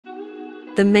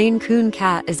The Maine Coon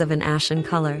cat is of an ashen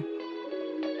color.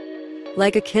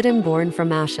 Like a kitten born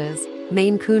from ashes,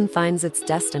 Maine Coon finds its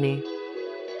destiny.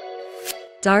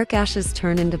 Dark ashes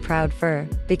turn into proud fur,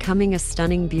 becoming a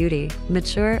stunning beauty,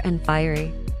 mature and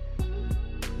fiery.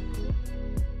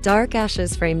 Dark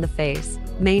ashes frame the face.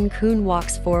 Maine Coon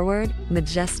walks forward,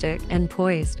 majestic and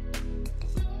poised.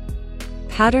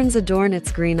 Patterns adorn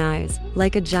its green eyes,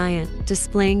 like a giant,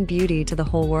 displaying beauty to the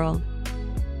whole world.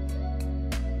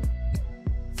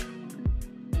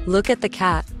 Look at the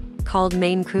cat, called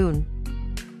Maine Coon.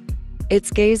 Its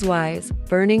gaze wise,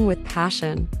 burning with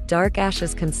passion, dark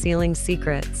ashes concealing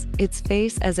secrets, its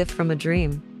face as if from a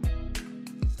dream.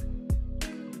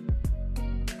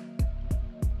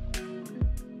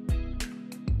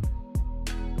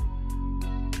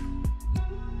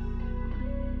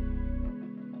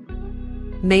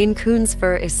 Maine Coon's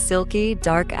fur is silky,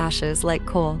 dark ashes like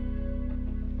coal.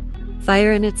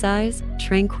 Fire in its eyes,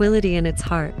 tranquility in its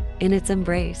heart. In its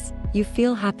embrace, you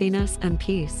feel happiness and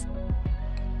peace.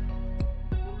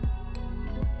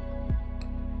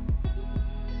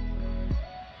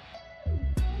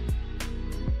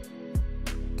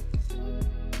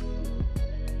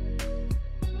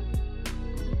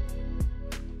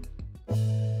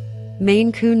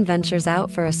 Maine Coon ventures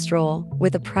out for a stroll.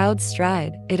 With a proud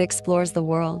stride, it explores the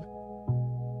world.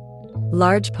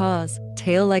 Large paws,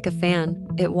 tail like a fan,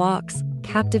 it walks,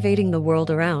 captivating the world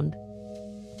around.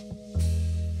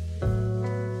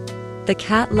 The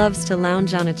cat loves to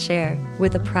lounge on a chair.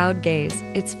 With a proud gaze,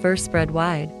 its fur spread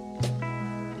wide.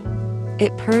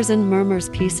 It purrs and murmurs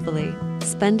peacefully,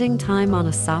 spending time on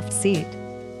a soft seat.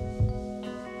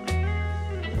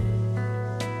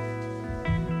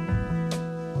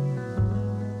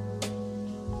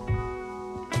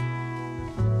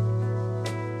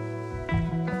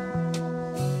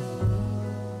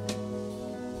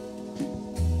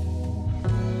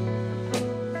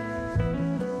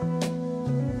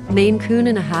 Maine Coon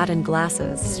in a hat and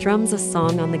glasses strums a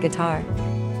song on the guitar.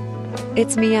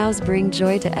 Its meows bring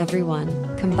joy to everyone,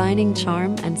 combining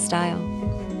charm and style.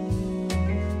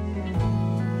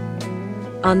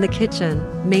 On the kitchen,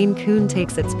 Maine Coon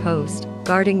takes its post,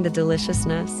 guarding the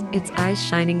deliciousness, its eyes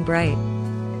shining bright.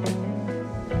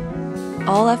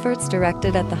 All efforts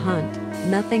directed at the hunt,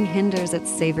 nothing hinders its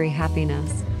savory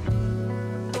happiness.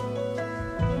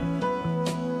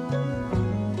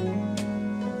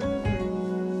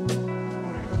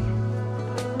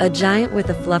 A giant with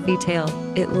a fluffy tail,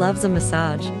 it loves a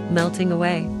massage, melting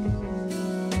away.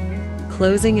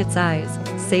 Closing its eyes,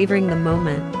 savoring the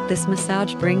moment, this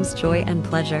massage brings joy and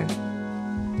pleasure.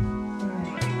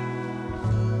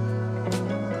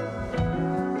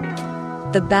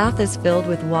 The bath is filled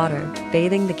with water,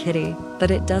 bathing the kitty,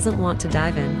 but it doesn't want to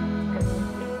dive in.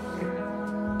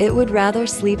 It would rather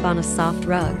sleep on a soft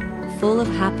rug, full of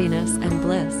happiness and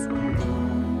bliss.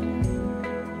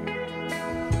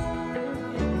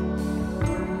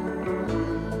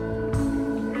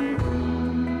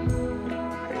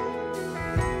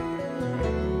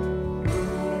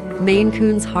 Maine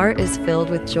Coon's heart is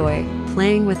filled with joy,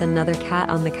 playing with another cat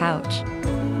on the couch.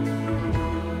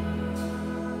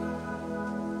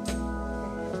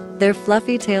 Their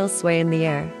fluffy tails sway in the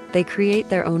air. They create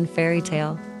their own fairy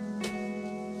tale.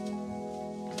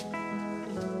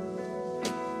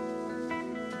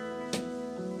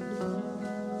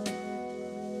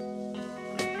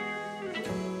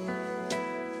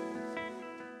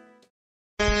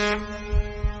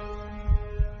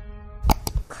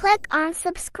 Click on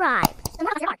subscribe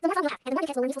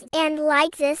and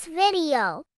like this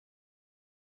video.